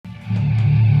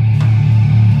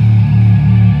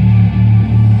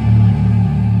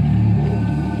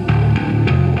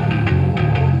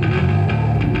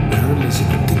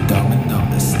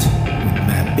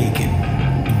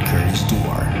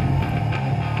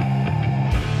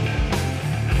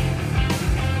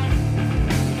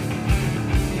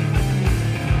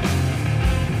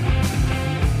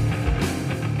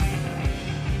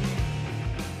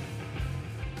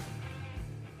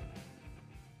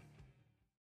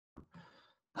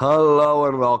Hello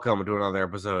and welcome to another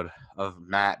episode of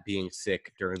Matt Being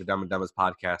Sick during the Dumb and Dumbest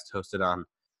podcast hosted on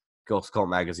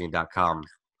GhostCultMagazine.com.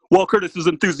 Well, Curtis is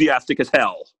enthusiastic as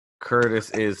hell.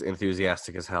 Curtis is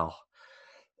enthusiastic as hell.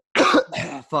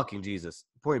 Fucking Jesus.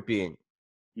 Point being.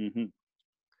 The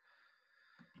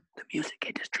music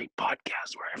industry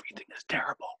podcast where everything is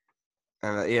terrible.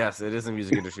 And yes, it is a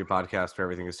music industry podcast where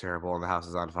everything is terrible and the house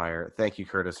is on fire. Thank you,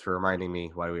 Curtis, for reminding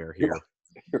me why we are here.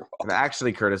 And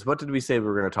actually, Curtis, what did we say we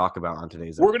were going to talk about on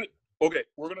today's episode?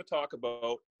 We're gonna talk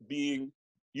about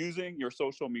using your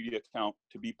social media account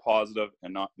to be positive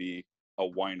and not be a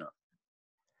whiner.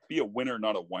 Be a winner,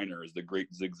 not a whiner, as the great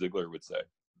Zig Ziglar would say.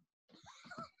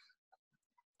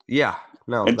 Yeah,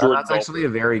 no, that's actually a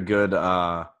very good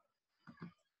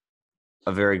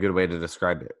way to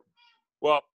describe it.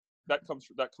 Well, that comes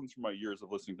from my years of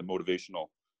listening to motivational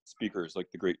speakers like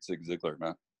the great Zig Ziglar,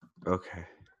 man. Okay.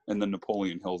 And the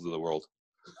Napoleon Hills of the world.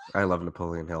 I love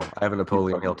Napoleon Hill. I have a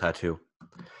Napoleon Hill tattoo.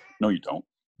 No, you don't.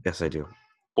 Yes, I do.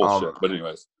 Bullshit. But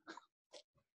anyways.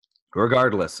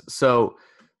 Regardless. So,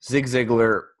 Zig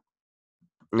Ziglar,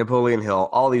 Napoleon Hill,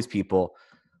 all these people,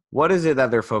 what is it that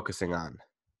they're focusing on?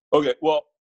 Okay, well,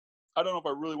 I don't know if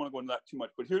I really want to go into that too much,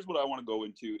 but here's what I want to go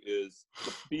into is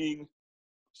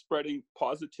spreading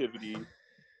positivity,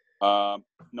 not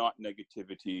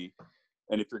negativity.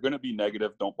 And if you're going to be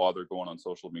negative, don't bother going on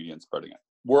social media and spreading it.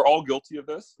 We're all guilty of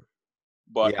this,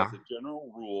 but as a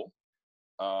general rule,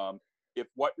 if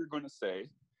what you're going to say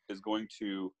is going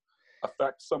to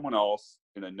affect someone else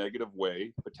in a negative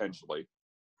way, potentially,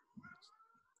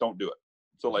 don't do it.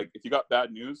 So, like, if you got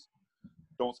bad news,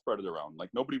 don't spread it around.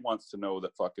 Like, nobody wants to know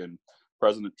that fucking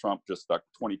President Trump just stuck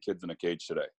 20 kids in a cage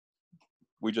today.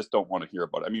 We just don't want to hear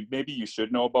about it. I mean, maybe you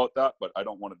should know about that, but I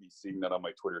don't want to be seeing that on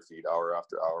my Twitter feed hour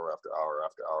after hour after hour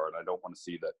after hour. And I don't want to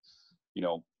see that,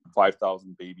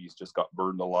 5,000 babies just got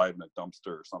burned alive in a dumpster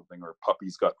or something, or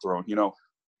puppies got thrown.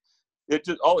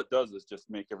 All it does is just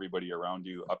make everybody around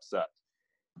you upset.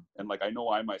 And like, I know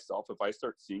I myself, if I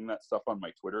start seeing that stuff on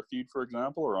my Twitter feed, for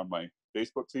example, or on my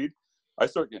Facebook feed, I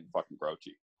start getting fucking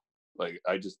grouchy. Like,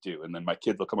 I just do. And then my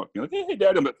kids will come up and be like, "Hey,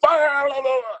 Dad," I'm like, "Fire!"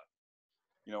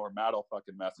 Or Matt will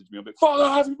fucking message me. I'm like, "Father,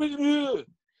 have you been here?"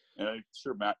 And I'm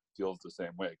sure Matt feels the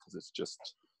same way, because it's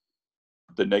just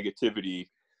the negativity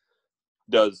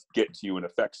does get to you and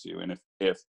affects you. And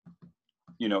if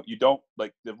you don't,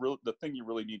 like, the thing you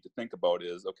really need to think about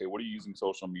is, okay, what are you using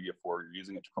social media for? You're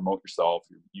using it to promote yourself.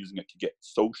 You're using it to get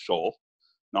social,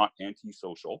 not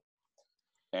anti-social.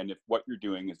 And if what you're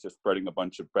doing is just spreading a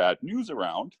bunch of bad news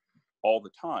around all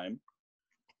the time,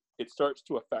 it starts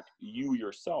to affect you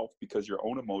yourself, because your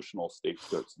own emotional state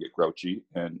starts to get grouchy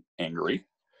and angry,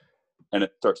 and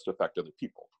it starts to affect other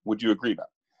people. Would you agree, Matt?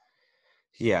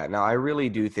 Yeah, now I really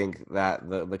do think that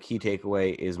the key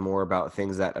takeaway is more about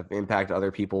things that impact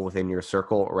other people within your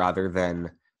circle rather than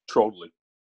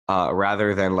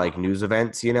like news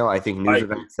events. I think news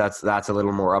events, that's a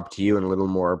little more up to you and a little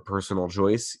more personal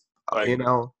choice. But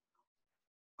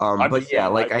yeah,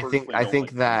 like I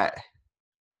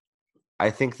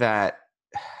think that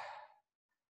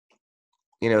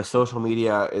social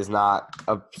media is not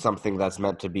something that's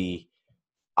meant to be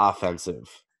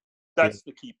offensive. That's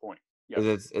the key point.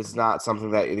 Yes. It's not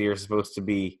something that you're supposed to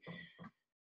be.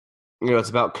 It's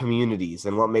about communities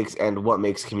and what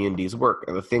makes communities work.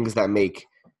 And the things that make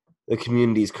the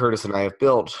communities Curtis and I have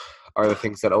built are the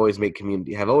things that have always made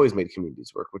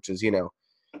communities work, which is,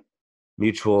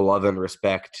 mutual love and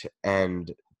respect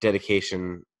and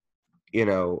dedication, and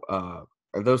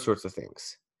those sorts of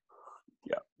things.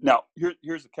 Yeah. Now,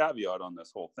 here's a caveat on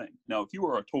this whole thing. Now, if you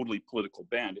were a totally political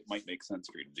band, it might make sense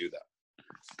for you to do that,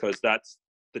 because that's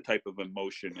the type of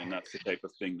emotion and that's the type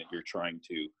of thing that you're trying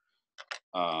to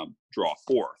draw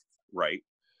forth, right?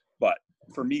 But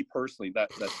for me personally, I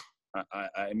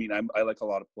like a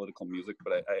lot of political music,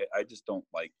 but I just don't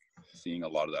like seeing a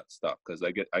lot of that stuff, because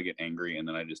I get angry, and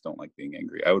then I just don't like being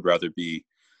angry. I would rather be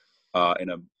in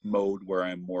a mode where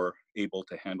I'm more able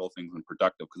to handle things and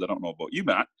productive, because I don't know about you,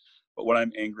 Matt, but when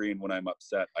I'm angry and when I'm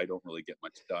upset, I don't really get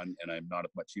much done, and I'm not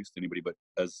of much use to anybody. But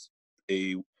as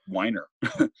a whiner,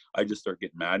 I just start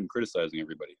getting mad and criticizing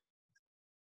everybody.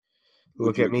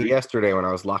 Look at me yesterday when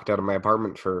I was locked out of my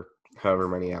apartment for however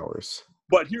many hours.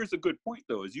 But here's a good point,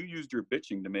 though, is you used your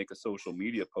bitching to make a social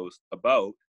media post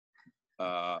about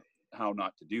how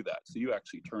not to do that. So you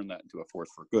actually turned that into a force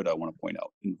for good, I want to point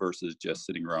out, versus just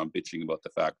sitting around bitching about the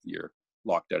fact that you're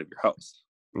locked out of your house.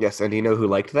 Yes, and do you know who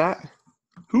liked that?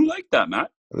 Who liked that,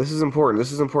 Matt? This is important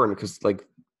because, like,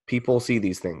 people see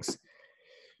these things.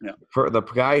 Yeah. For the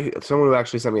guy, someone who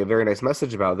actually sent me a very nice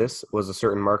message about this was a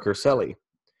certain Mark Urselli,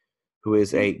 who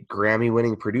is a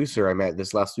Grammy-winning producer I met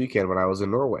this last weekend when I was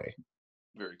in Norway.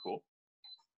 Very cool.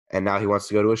 And now he wants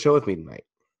to go to a show with me tonight.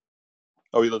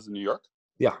 Oh, he lives in New York?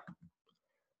 Yeah.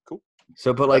 Cool.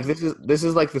 So, but like this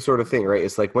is like the sort of thing, right?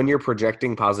 It's like when you're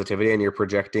projecting positivity and you're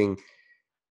projecting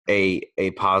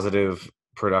a positive,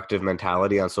 productive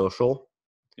mentality on social,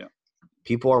 yeah,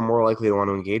 people are more likely to want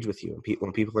to engage with you. And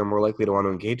when people are more likely to want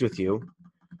to engage with you,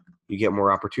 you get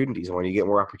more opportunities. And when you get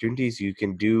more opportunities, you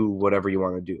can do whatever you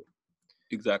want to do.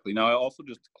 Exactly. Now, I also,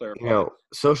 just to clarify, you know,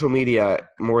 social media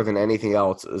more than anything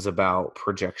else is about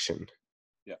projection.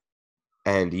 Yeah.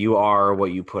 And you are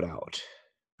what you put out.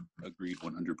 Agreed,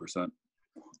 100%.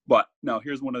 But now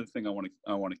here's one other thing I want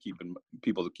to keep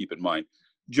people to keep in mind.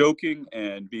 Joking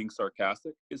and being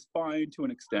sarcastic is fine to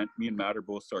an extent. Me and Matt are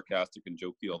both sarcastic and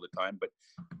jokey all the time. But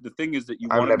the thing is that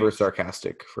I'm never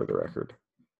sarcastic, for the record.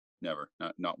 Never,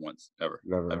 not once, ever.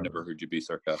 Never. I've never heard you be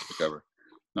sarcastic ever,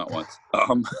 not once.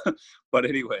 But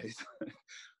anyways,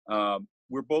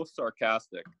 we're both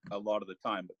sarcastic a lot of the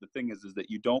time. But the thing is that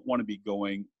you don't want to be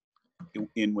going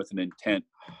in with an intent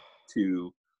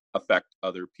to affect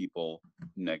other people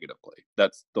negatively.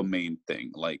 That's the main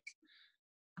thing. Like,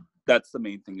 that's the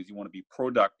main thing, is you want to be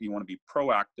productive, you want to be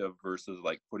proactive versus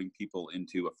like putting people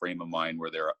into a frame of mind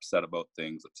where they're upset about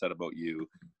things, upset about you.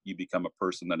 You become a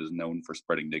person that is known for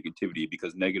spreading negativity,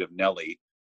 because negative Nelly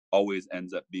always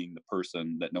ends up being the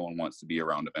person that no one wants to be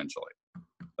around eventually.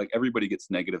 Like, everybody gets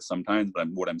negative sometimes, but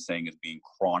what I'm saying is being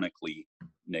chronically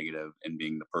negative and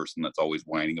being the person that's always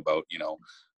whining about,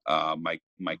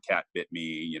 my cat bit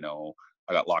me,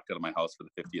 I got locked out of my house for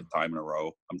the 50th time in a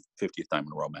row. 50th time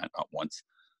in a row, man, not once.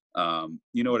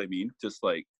 You know what I mean? Just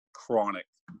like chronic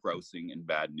grousing and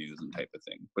bad news and type of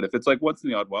thing. But if it's like once in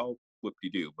the odd while,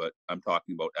 whoop-de-doo. But I'm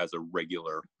talking about as a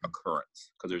regular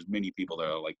occurrence, because there's many people that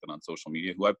are like that on social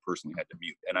media who I've personally had to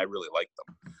mute, and I really like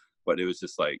them. But it was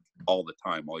just like all the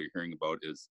time, all you're hearing about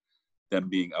is them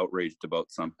being outraged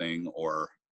about something, or,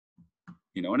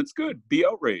 and it's good, be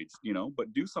outraged,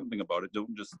 but do something about it.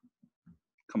 Don't just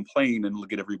complain and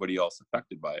get everybody else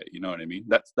affected by it. You know what I mean?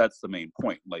 That's the main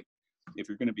point. Like, if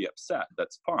you're going to be upset,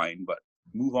 that's fine, but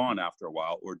move on after a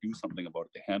while, or do something about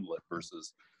it to handle it,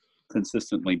 versus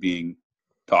consistently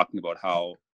talking about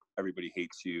how everybody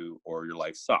hates you or your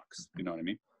life sucks. You know what I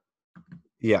mean?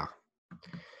 Yeah.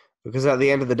 Because at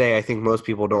the end of the day, I think most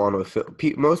people don't want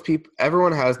to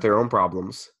everyone has their own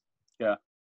problems. Yeah.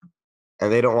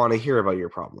 And they don't want to hear about your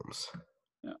problems.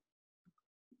 Yeah.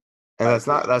 And that's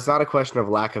not a question of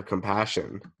lack of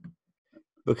compassion.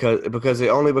 Because it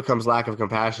only becomes lack of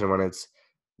compassion when it's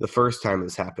the first time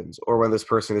this happens, or when this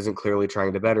person isn't clearly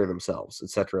trying to better themselves, et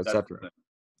cetera, et cetera.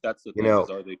 That's the thing, is,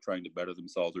 are they trying to better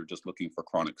themselves, or just looking for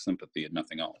chronic sympathy and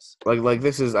nothing else? Like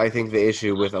this is, I think, the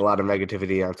issue with a lot of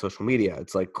negativity on social media.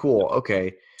 It's like, cool,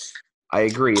 okay, I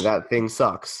agree, that thing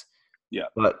sucks. Yeah.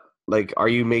 But like, are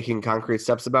you making concrete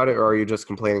steps about it, or are you just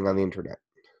complaining on the internet?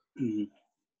 Mm-hmm.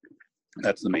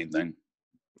 That's the main thing.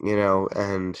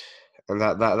 And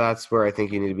that's where I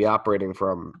think you need to be operating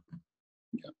from.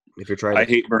 Yeah. If you're trying I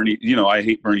hate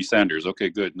Bernie Sanders. Okay,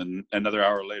 good. And then another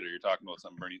hour later, you're talking about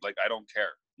some Bernie. Like, I don't care.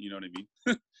 You know what I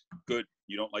mean? Good.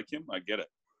 You don't like him? I get it.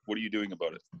 What are you doing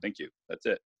about it? Thank you. That's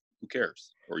it. Who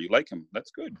cares? Or you like him?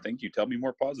 That's good. Thank you. Tell me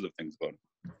more positive things about him.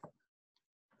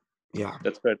 Yeah.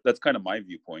 That's kind of my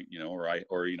viewpoint, or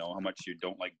how much you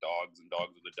don't like dogs, and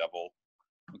dogs are the devil.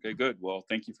 Okay, good. Well,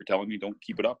 thank you for telling me. Don't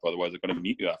keep it up. Otherwise, I'm going to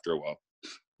meet you after a while.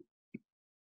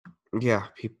 Yeah.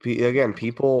 Again,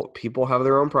 people have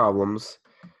their own problems.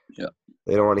 Yeah.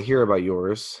 They don't want to hear about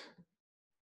yours.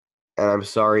 And I'm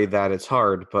sorry that it's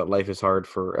hard, but life is hard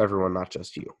for everyone, not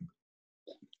just you.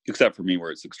 Except for me,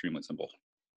 where it's extremely simple.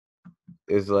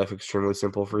 Is life extremely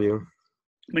simple for you?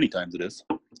 Many times it is.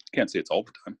 Can't say it's all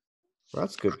the time. Well,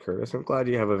 that's good, Curtis. I'm glad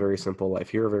you have a very simple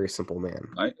life. You're a very simple man.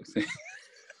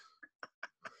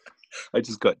 I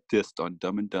just got dissed on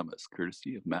Dumb and Dumbest,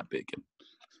 courtesy of Matt Bacon.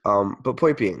 But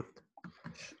point being,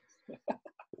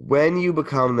 when you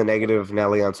become the negative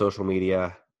Nelly on social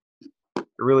media, it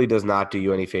really does not do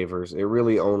you any favors. It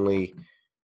really only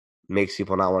makes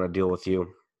people not want to deal with you.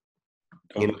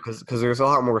 Totally. Because there's a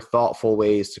lot more thoughtful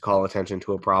ways to call attention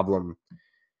to a problem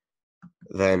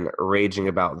than raging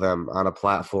about them on a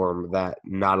platform that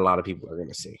not a lot of people are going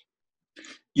to see.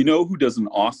 You know who does an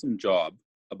awesome job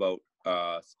about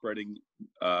spreading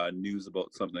news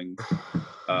about something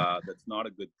that's not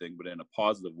a good thing, but in a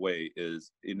positive way,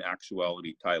 is, in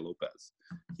actuality, Tai Lopez.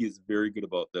 He is very good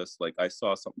about this. Like, I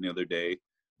saw something the other day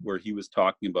where he was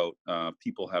talking about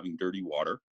people having dirty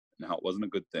water and how it wasn't a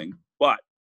good thing, but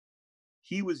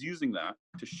he was using that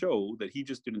to show that he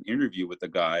just did an interview with a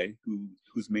guy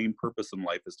whose main purpose in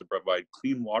life is to provide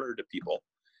clean water to people.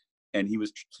 and he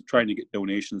was trying to get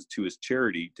donations to his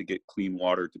charity to get clean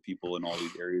water to people in all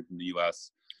these areas in the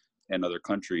US and other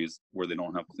countries where they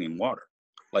don't have clean water.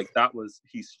 Like that was,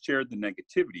 he shared the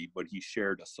negativity, but he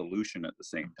shared a solution at the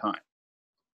same time.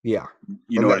 Yeah.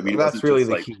 You know what I mean? And that's really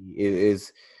the key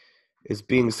is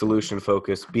being solution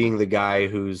focused, being the guy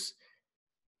who's,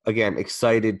 again,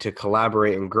 excited to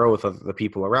collaborate and grow with the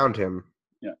people around him.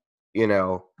 Yeah. You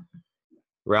know,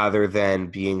 rather than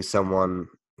being someone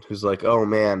who's like, oh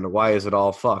man, why is it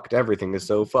all fucked? Everything is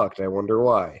so fucked. I wonder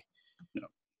why. Yeah.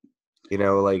 You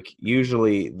know, like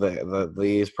usually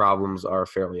these problems are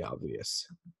fairly obvious.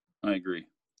 I agree.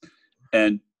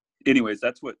 And anyways,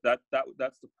 that's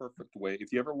the perfect way.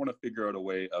 If you ever want to figure out a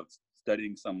way of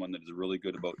studying someone that is really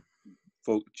good about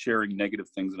sharing negative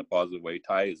things in a positive way,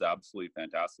 Ty is absolutely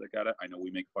fantastic at it. I know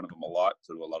we make fun of him a lot,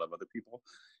 so do a lot of other people.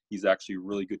 He's actually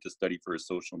really good to study for his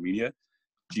social media.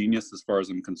 Genius, as far as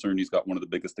I'm concerned. He's got one of the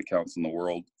biggest accounts in the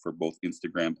world for both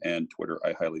Instagram and Twitter.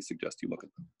 I highly suggest you look at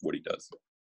what he does.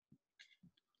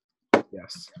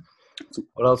 Yes.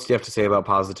 What else do you have to say about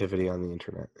positivity on the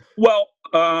internet? Well,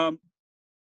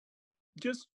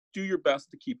 just do your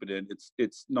best to keep it in.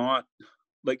 It's not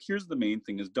like, here's the main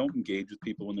thing is don't engage with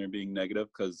people when they're being negative,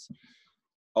 because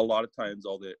a lot of times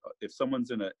if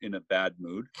someone's in a bad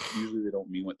mood, usually they don't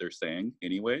mean what they're saying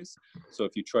anyways. So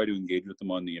if you try to engage with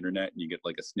them on the internet and you get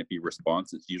like a snippy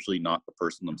response, it's usually not the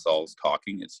person themselves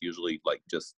talking. It's usually like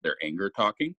just their anger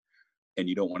talking, and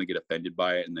you don't want to get offended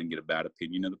by it and then get a bad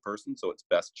opinion of the person. So it's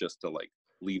best just to like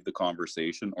leave the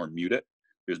conversation or mute it.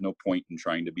 There's no point in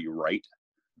trying to be right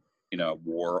in a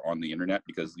war on the internet,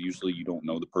 because usually you don't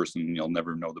know the person, and you'll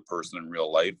never know the person in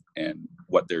real life, and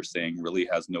what they're saying really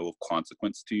has no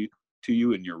consequence to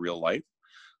you in your real life.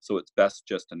 So it's best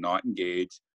just to not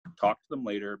engage, talk to them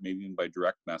later, maybe even by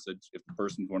direct message. If the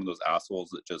person's one of those assholes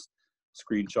that just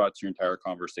screenshots your entire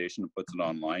conversation and puts it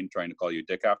online trying to call you a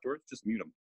dick afterwards, just mute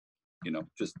them. You know,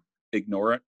 just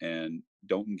ignore it and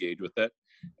don't engage with it.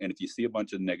 And if you see a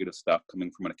bunch of negative stuff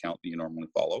coming from an account that you normally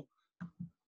follow,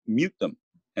 mute them.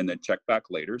 And then check back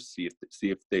later, see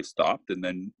if they've stopped, and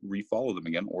then refollow them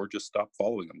again, or just stop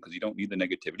following them, because you don't need the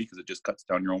negativity, because it just cuts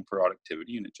down your own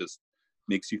productivity, and it just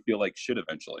makes you feel like shit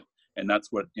eventually. And that's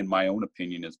what, in my own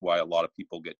opinion, is why a lot of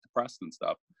people get depressed and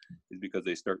stuff, is because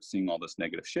they start seeing all this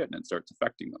negative shit and it starts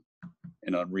affecting them.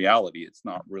 And in reality, it's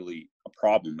not really a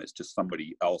problem. It's just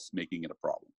somebody else making it a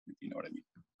problem, if you know what I mean.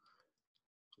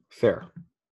 Fair.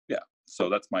 Yeah. So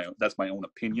that's my own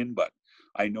opinion, but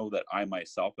I know that I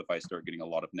myself, if I start getting a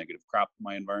lot of negative crap in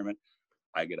my environment,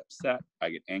 I get upset, I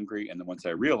get angry, and then once I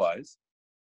realize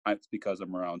it's because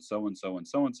I'm around so-and-so and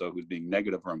so-and-so who's being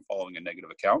negative, or I'm following a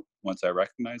negative account, once I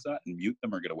recognize that and mute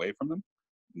them or get away from them,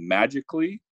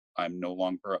 magically, I'm no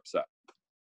longer upset.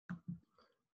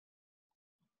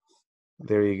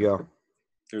 There you go.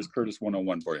 There's Curtis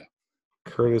 101 for you.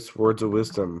 Curtis, words of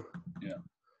wisdom. Yeah.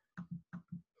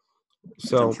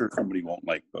 So I'm sure somebody won't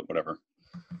like, but whatever.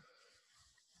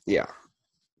 Yeah.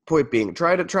 Point being,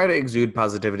 try to exude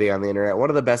positivity on the internet. One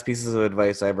of the best pieces of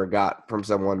advice I ever got from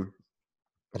someone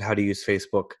on how to use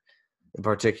Facebook in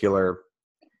particular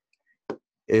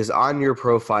is, on your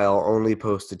profile, only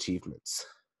post achievements.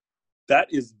 That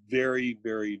is very,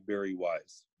 very, very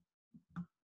wise.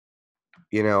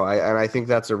 You know, I think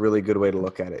that's a really good way to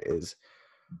look at it, is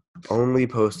only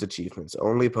post achievements.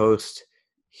 Only post,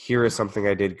 here is something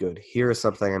I did good. Here is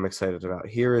something I'm excited about.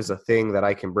 Here is a thing that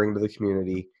I can bring to the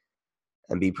community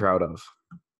and be proud of.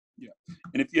 Yeah.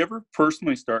 And if you ever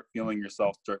personally start feeling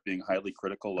yourself start being highly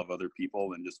critical of other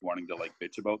people and just wanting to like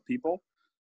bitch about people,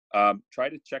 try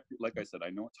to check, like I said, I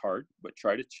know it's hard, but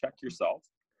try to check yourself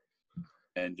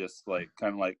and just like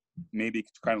kind of like maybe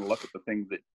kind of look at the things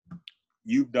that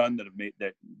you've done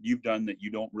that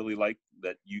you don't really like,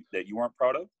 that you aren't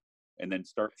proud of, and then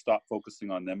stop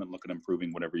focusing on them and look at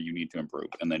improving whatever you need to improve,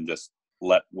 and then just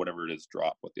let whatever it is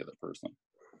drop with the other person.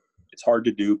 It's hard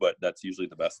to do, but that's usually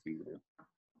the best thing to do.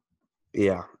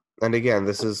 Yeah. And again,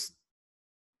 this is,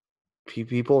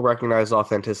 people recognize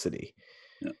authenticity.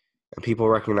 Yeah. And people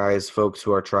recognize folks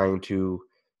who are trying to,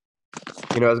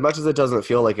 you know, as much as it doesn't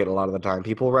feel like it a lot of the time,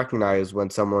 people recognize when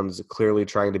someone's clearly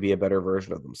trying to be a better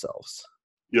version of themselves.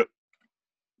 Yep.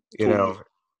 You know,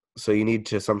 so you need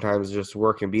to sometimes just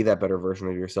work and be that better version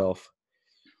of yourself.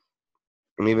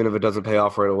 And even if it doesn't pay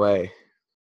off right away,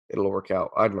 it'll work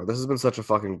out. I don't know. This has been such a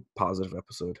fucking positive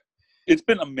episode. It's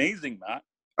been amazing, Matt.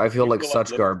 I feel like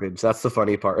such garbage. That's the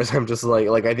funny part, is I'm just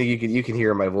like I think you can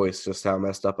hear in my voice just how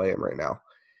messed up I am right now.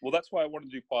 Well, that's why I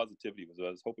wanted to do positivity, because I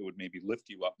was hoping it would maybe lift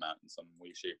you up, Matt, in some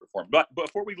way, shape, or form. But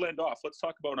before we land off, let's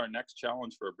talk about our next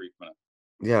challenge for a brief minute.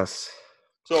 Yes.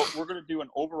 So we're going to do an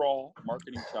overall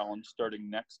marketing challenge starting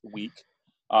next week.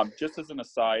 Just as an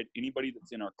aside, anybody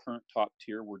that's in our current top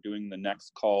tier, we're doing the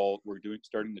next call. We're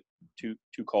starting the two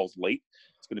calls late.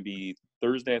 It's going to be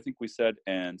Thursday, I think we said,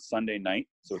 and Sunday night.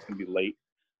 So it's going to be late.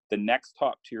 The next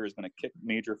top tier is going to kick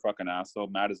major fucking ass, though.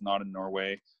 Matt is not in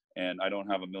Norway, and I don't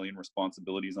have a million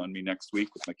responsibilities on me next week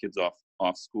with my kids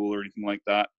off school or anything like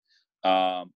that.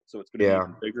 So it's going to be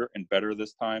even bigger and better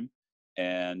this time.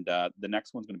 And the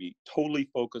next one's going to be totally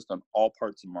focused on all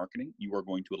parts of marketing. You are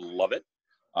going to love it.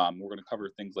 We're going to cover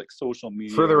things like social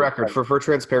media. For the record, for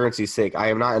transparency's sake, I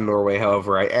am not in Norway.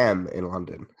 However, I am in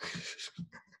London.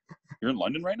 You're in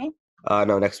London right now?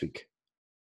 No, next week.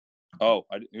 Oh,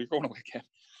 you're going away again.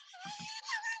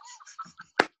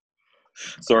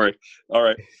 Sorry. All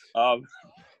right.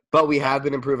 But we have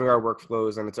been improving our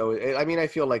workflows, and it's always. I mean, I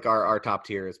feel like our top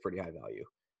tier is pretty high value.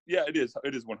 Yeah, it is.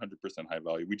 It is 100% high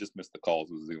value. We just missed the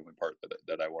calls. Was the only part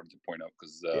that I wanted to point out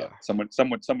because someone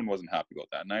wasn't happy about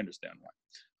that, and I understand why.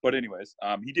 But anyways,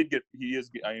 I am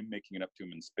making it up to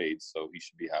him in spades, so he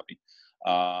should be happy.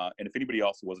 And if anybody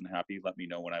else wasn't happy, let me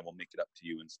know, and I will make it up to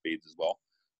you in spades as well.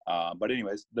 But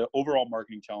anyways, the overall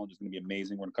marketing challenge is going to be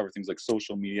amazing. We're going to cover things like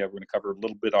social media. We're going to cover a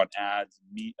little bit on ads,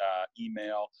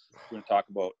 email. We're going to talk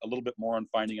about a little bit more on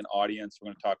finding an audience. We're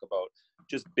going to talk about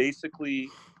just basically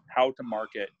how to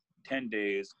market 10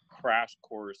 days crash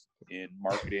course in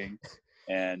marketing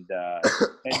and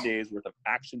 10 days worth of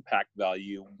action-packed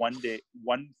value. One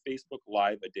Facebook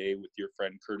Live a day with your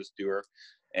friend Curtis Dewar,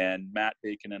 and Matt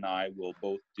Bacon and I will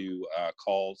both do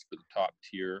calls for the top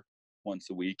tier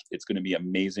once a week. It's going to be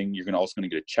amazing. You're also going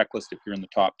to get a checklist if you're in the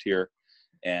top tier,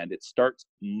 and it starts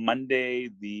Monday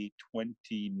the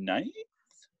 29th.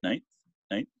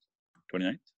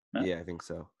 29th? Matt? Yeah, I think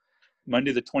so.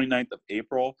 Monday the 29th of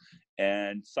April,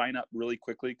 and sign up really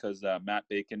quickly because Matt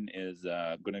Bacon is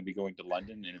going to be going to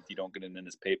London, and if you don't get it in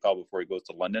his PayPal before he goes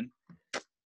to London,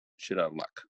 shit out of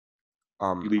luck.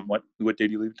 You leave what day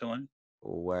do you leave to London?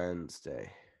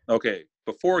 Wednesday. Okay,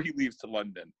 before he leaves to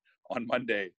London on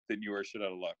Monday, then you are shit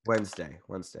out of luck. Wednesday,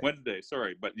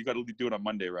 sorry, but you got to do it on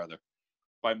Monday rather.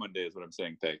 By Monday is what I'm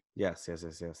saying, Tay. Yes.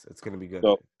 It's going to be good.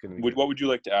 So, what would you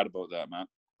like to add about that, Matt?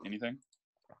 Anything?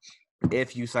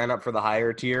 If you sign up for the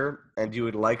higher tier and you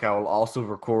would like, I will also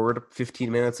record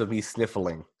 15 minutes of me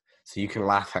sniffling so you can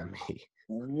laugh at me.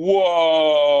 Whoa!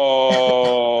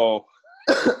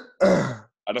 I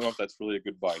don't know if that's really a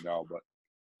good buy now, but.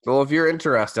 Well, if you're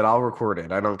interested, I'll record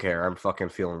it. I don't care. I'm fucking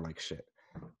feeling like shit.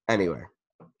 Anyway.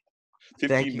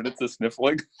 15 minutes of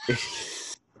sniffling?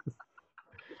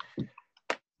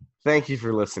 Thank you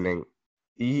for listening.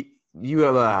 You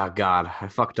have, God, I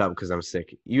fucked up because I'm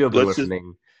sick. You have been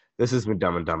listening. This has been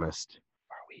Dumb and Dumbest.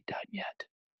 Are we done yet?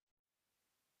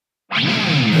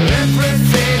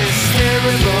 Everything is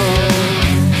terrible.